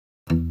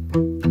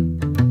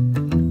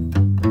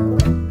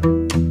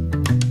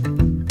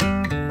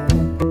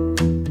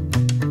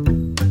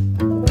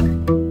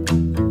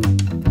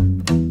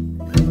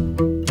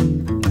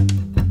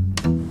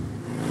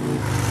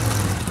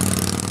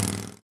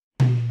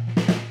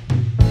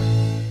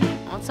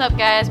What's up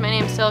guys, my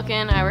name's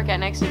Silken, I work at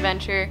Next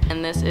Adventure,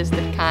 and this is the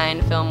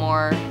Dakine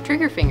Fillmore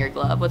trigger finger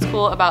glove. What's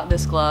cool about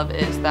this glove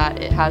is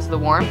that it has the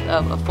warmth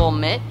of a full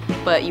mitt,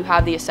 but you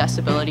have the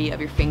accessibility of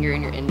your finger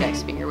and your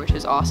index finger, which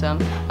is awesome.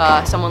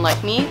 Someone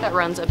like me that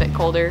runs a bit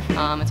colder,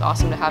 it's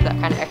awesome to have that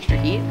kind of extra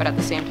heat, but at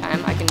the same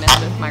time I can mess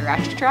with my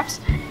ratchet traps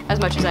as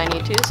much as I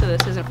need to, so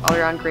this is an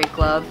all-around great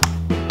glove.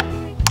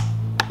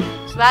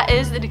 So that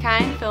is the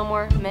Dakine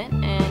Fillmore mitt,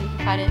 and you can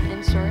find it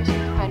in stores, you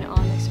can find it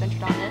on Next Adventure.